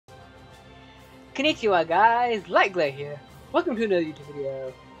Konnichiwa guys, Lightglare here. Welcome to another YouTube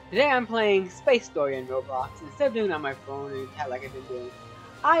video. Today I'm playing Space Story in Roblox. Instead of doing it on my phone like I've been doing,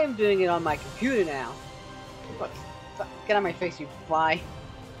 I am doing it on my computer now. What? Get out of my face, you fly.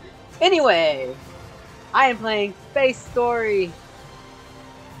 Anyway, I am playing Space Story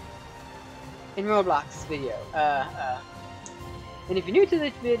in Roblox video. And if you're new to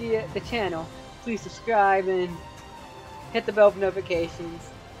this video, the channel, please subscribe and hit the bell for notifications.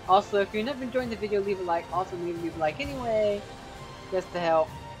 Also, if you're never enjoying the video, leave a like. Also, leave a like anyway, just to help.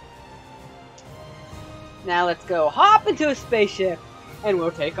 Now let's go hop into a spaceship, and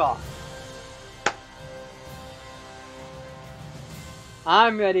we'll take off.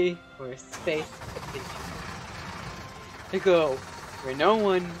 I'm ready for a space adventure. To go where no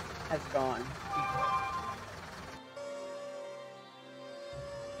one has gone before.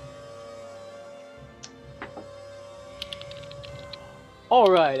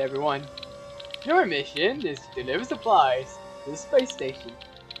 Alright everyone, your mission is to deliver supplies to the space station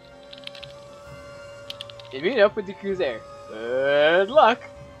and meet up with the crew there. Good luck!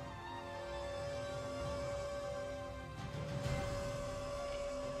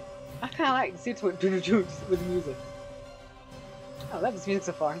 I kinda like the suits with the music. Oh, I love this music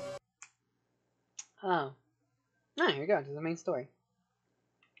so far. Oh. Ah, here we go, to the main story.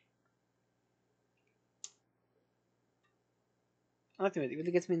 I like it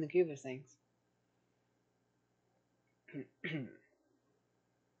really gets me in the groove of things.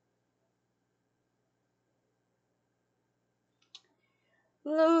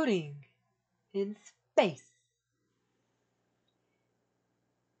 Loading in space.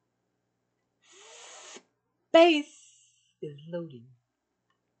 Space is loading.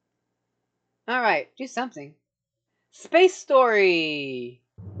 Alright, do something. Space Story!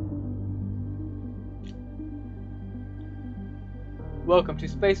 Welcome to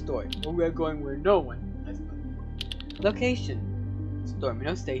Space Story, where we are going where no one has gone. Location: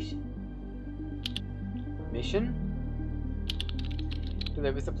 Stormino Station. Mission: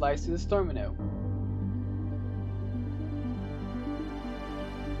 deliver supplies to the Stormino.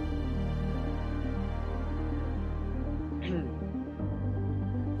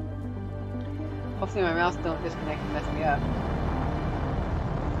 Hopefully my mouse don't disconnect and mess me up.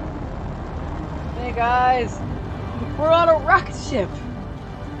 Hey guys! We're on a rocket ship!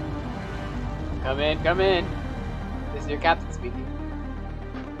 Come in. This is your captain speaking.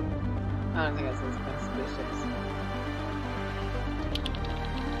 I don't think that's those kind of spaceships.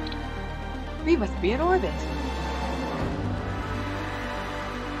 We must be in orbit!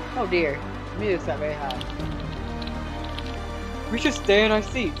 Oh dear, the music's not very high. We should stay in our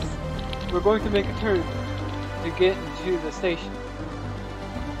seats. We're going to make a turn to get into the station.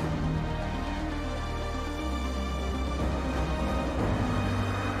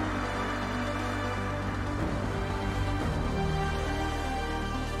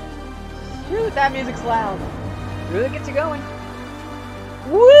 Screw it, that music's loud. It really gets you going.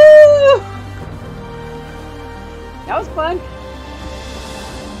 Woo! That was fun.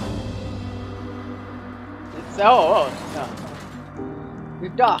 It's no.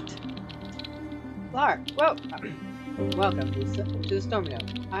 We've docked. Lara, whoa! Welcome to the Stormino.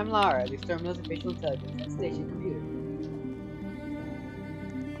 I'm Lara, the Stormino's official intelligence and station computer.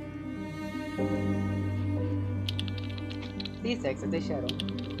 Please exit the shuttle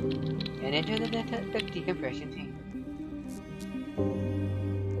and enter the decompression chamber.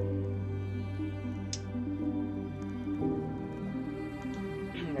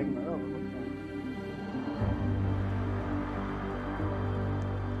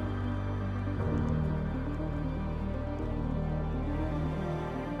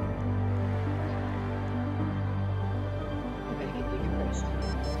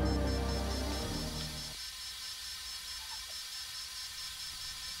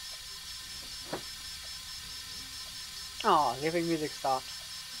 Oh, the epic music stopped.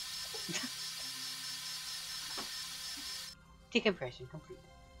 Decompression complete.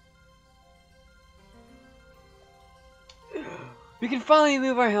 We can finally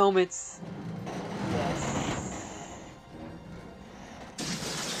move our helmets. Yes.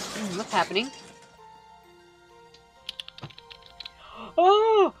 What's happening?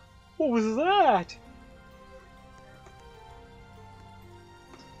 Oh! What was that?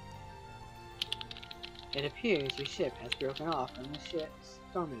 It appears your ship has broken off from the ship's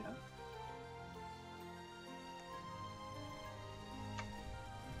Stormino.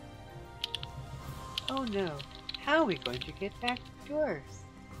 Oh no, how are we going to get back to Earth?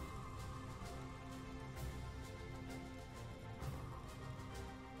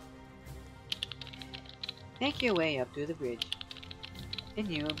 Make your way up to the bridge, and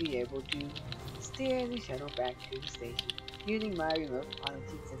you will be able to steer the shuttle back to the station using my remote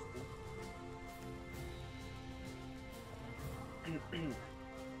piloting system.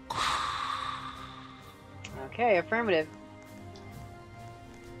 Okay, affirmative.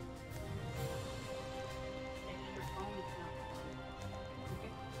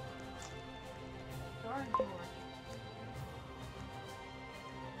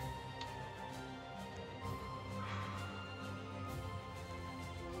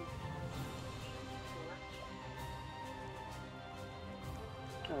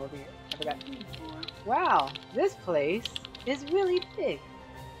 Oh, over here. I forgot. Wow, this place is really big.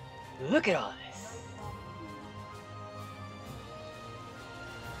 Look at all this.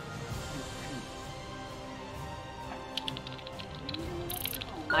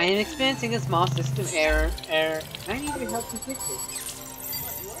 I am experiencing a small system error. I need your help to fix it.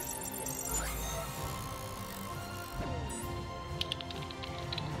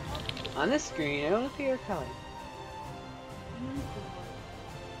 On the screen, it will appear colored.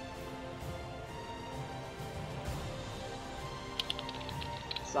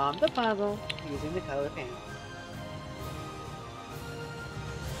 Solve the puzzle using the color panel.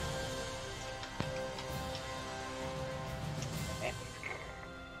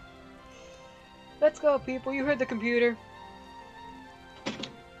 Let's go, people. You heard the computer.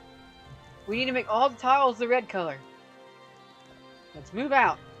 We need to make all the tiles the red color. Let's move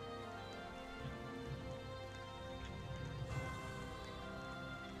out.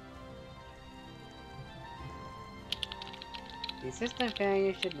 The system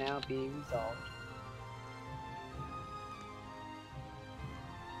failure should now be resolved.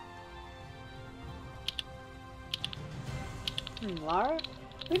 Lara?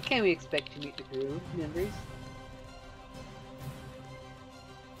 When can we expect to meet the crew members?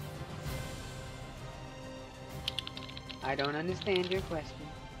 I don't understand your question.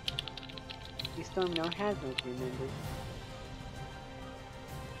 The storm now has no crew members.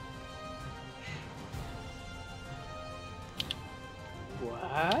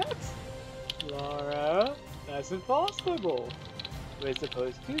 What? Lara? That's impossible. We're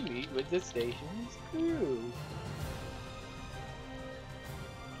supposed to meet with the station's crew.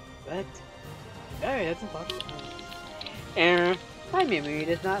 But hey, that's impossible. Error. My memory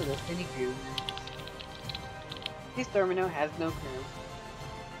does not list any crew members. This terminal has no crew.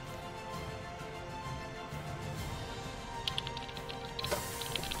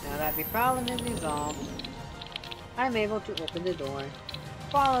 Now that the problem is resolved, I'm able to open the door,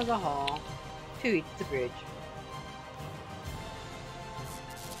 follow the hall, to reach the bridge.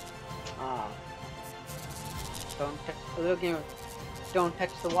 Ah. Don't touch the little game. Don't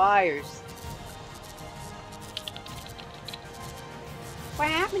touch the wires. What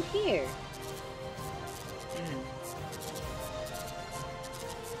happened here?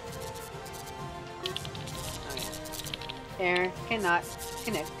 Error cannot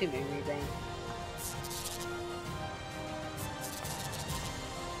connect to memory bank.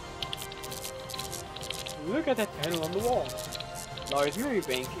 Look at that panel on the wall. Lara's memory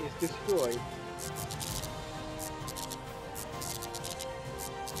bank is destroyed.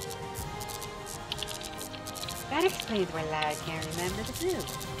 That explains why Lara can't remember the clue.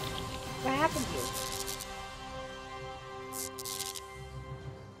 What happened here?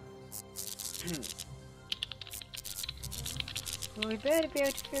 Well, we better be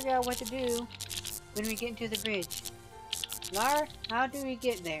able to figure out what to do when we get into the bridge. Lara, how do we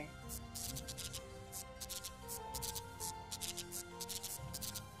get there?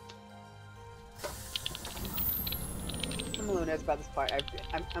 I'm a little nervous about this part.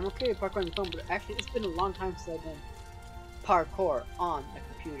 I'm okay with parkour on the phone, but actually it's been a long time since I've done parkour on a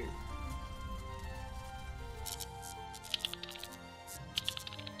computer.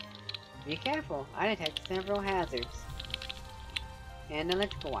 Be careful, I detect several hazards and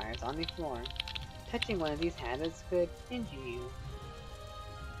electrical wires on the floor. Touching one of these hazards could injure you.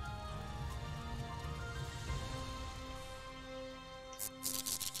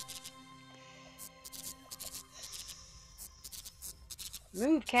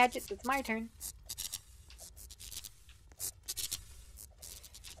 Move, Cadget, it's my turn.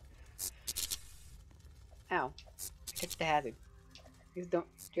 Ow. I touched the hazard. Please don't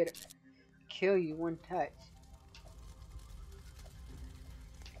try to kill you one touch.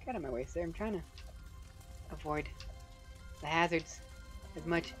 Get out of my way, sir. I'm trying to avoid the hazards as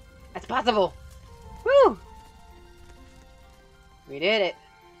much as possible. Woo! We did it.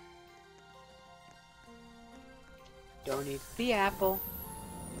 Don't eat the apple.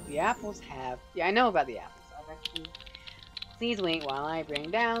 The apples have... Yeah, I know about the apples. I've actually... Please wait while I bring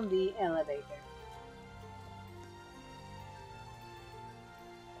down the elevator.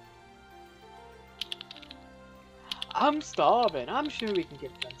 I'm starving. I'm sure we can get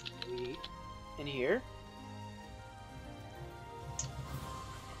something to eat in here.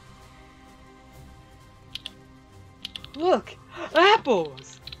 Look!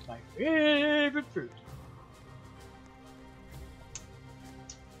 Apples! My favorite fruit.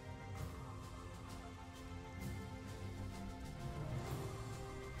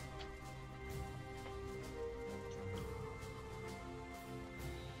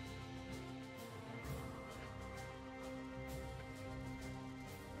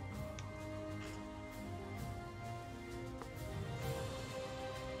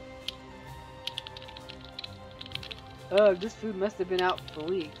 Ugh, this food must have been out for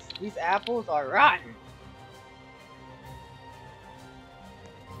weeks. These apples are rotten!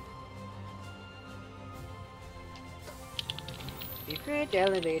 The fridge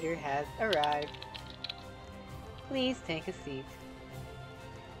elevator has arrived. Please take a seat.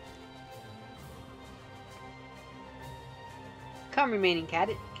 Come, remaining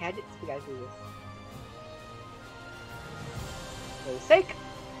cadets, we gotta do this. For the sake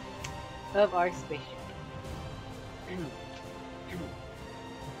of our spaceship.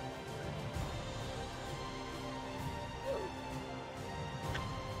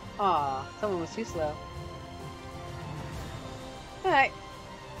 Aw, someone was too slow. Alright.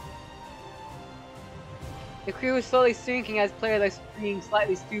 The crew is slowly sinking as players are being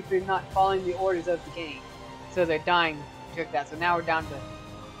slightly stupid and not following the orders of the game. So they're dying to trick that. So now we're down to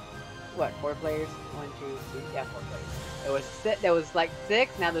what, 4 players? 1, 2, 3, yeah, 4 players. There was like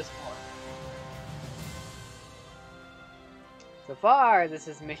 6, now there's 4. So far, this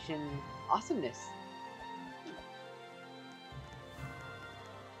is mission awesomeness.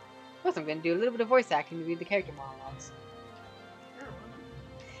 Plus, I'm gonna do a little bit of voice acting to read the character monologues.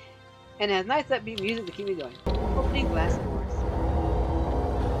 And it has nice upbeat music to keep me going. Opening glass doors.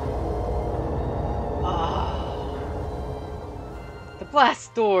 Ah, the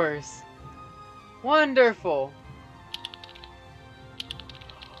blast doors. Wonderful.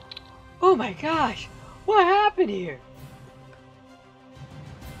 Oh my gosh, what happened here?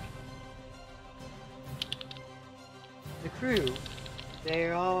 The crew,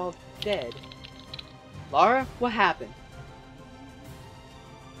 they're all dead. Lara, what happened?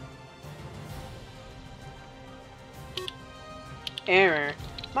 Error.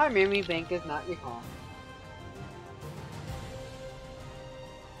 My memory bank does not recall.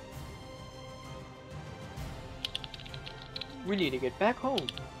 We need to get back home.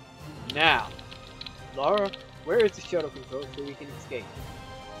 Now. Lara, where is the shuttle control so we can escape?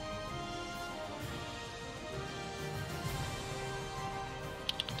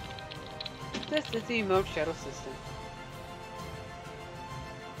 This is the remote shuttle system.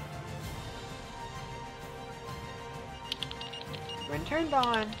 When turned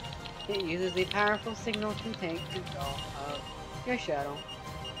on, it uses a powerful signal to take control of your shuttle.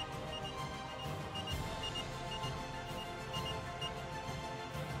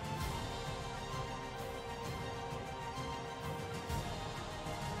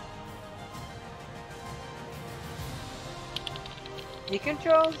 The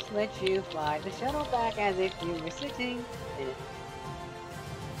controls let you fly the shuttle back as if you were sitting in it.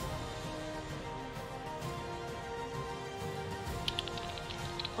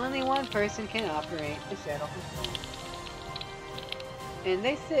 Only one person can operate the shuttle control. And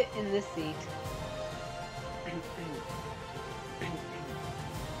they sit in this seat.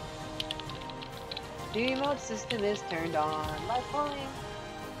 The remote system is turned on by pulling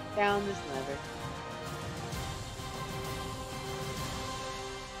down this lever.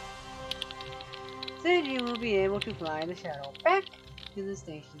 Soon you will be able to fly the shuttle back to the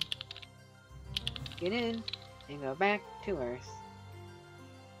station. Get in and go back to Earth.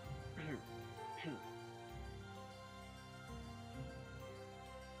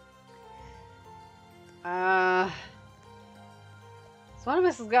 So one of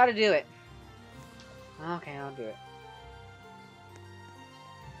us has got to do it. Okay, I'll do it.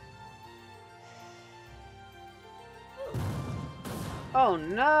 Oh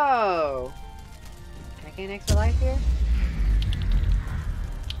no! Can I get an extra life here?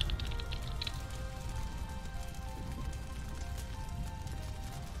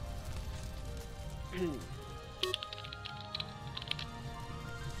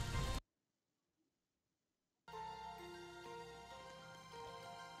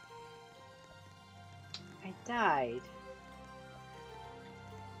 I died.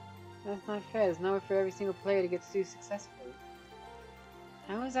 That's not fair. There's no way for every single player to get through successfully.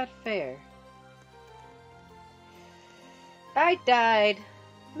 How is that fair? I died!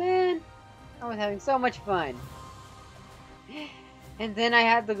 Man, I was having so much fun. And then I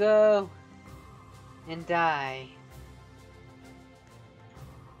had to go and die.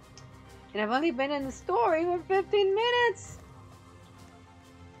 And I've only been in the story for 15 minutes!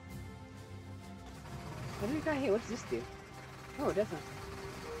 What do we got here? What does this do? Oh, it doesn't.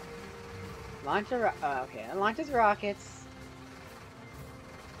 Launch a okay, it launches rockets.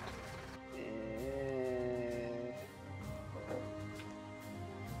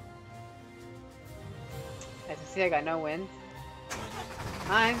 As you see, I got no wind.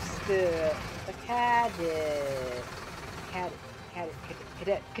 I'm still a cadet.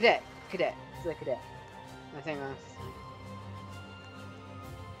 Cadet. Still a cadet. Nothing else.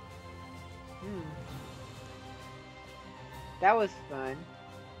 That was fun.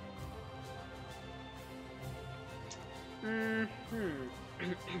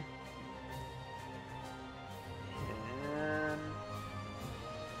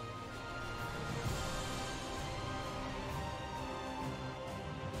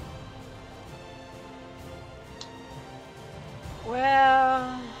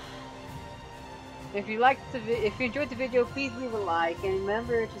 Well, if you enjoyed the video, please leave a like and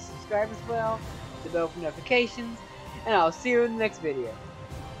remember to subscribe as well, the bell for notifications, and I'll see you in the next video.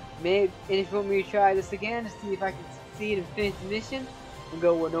 Maybe, and if you want me to try this again to see if I can succeed and finish the mission and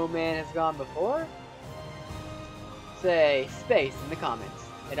go where no man has gone before, say space in the comments,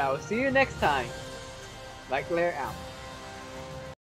 and I will see you next time. Like Blair out.